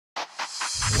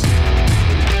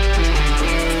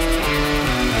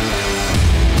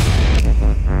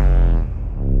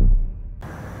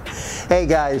Hey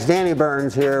guys, Danny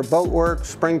Burns here, Boatworks,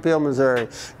 Springfield, Missouri.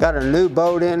 Got a new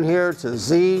boat in here. It's a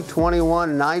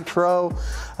Z21 Nitro.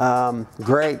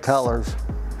 Great colors.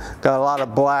 Got a lot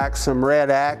of black, some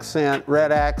red accent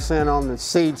on the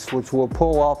seats, which will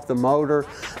pull off the motor.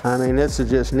 I mean, this is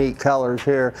just neat colors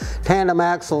here. Tandem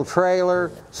axle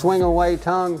trailer, swing away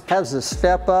tongue, has a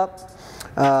step up.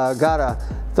 Got a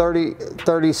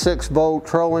 36 volt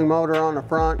trolling motor on the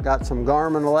front, got some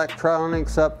Garmin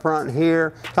electronics up front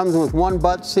here. Comes with one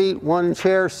butt seat, one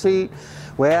chair seat.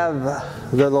 We have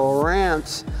the little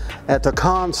ramps at the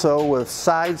console with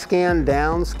side scan,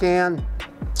 down scan.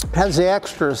 Has the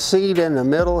extra seat in the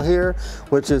middle here,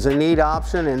 which is a neat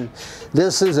option. And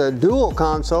this is a dual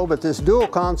console, but this dual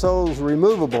console is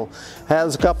removable.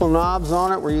 Has a couple knobs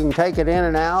on it where you can take it in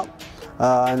and out.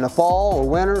 In the fall or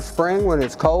winter, spring, when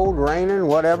it's cold, raining,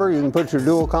 whatever, you can put your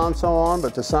dual console on,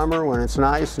 but the summer when it's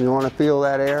nice and you want to feel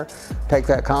that air, take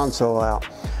that console out.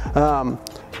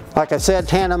 Like I said,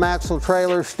 tandem axle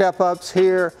trailer, step-ups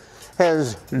here,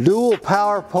 has dual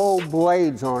power pole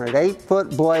blades on it,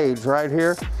 8-foot blades right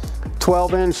here,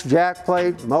 12-inch jack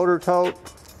plate, motor tote.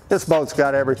 This boat's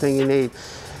got everything you need.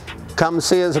 Come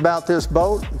see us about this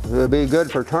boat. It'll be good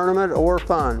for tournament or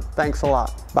fun. Thanks a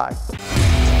lot. Bye.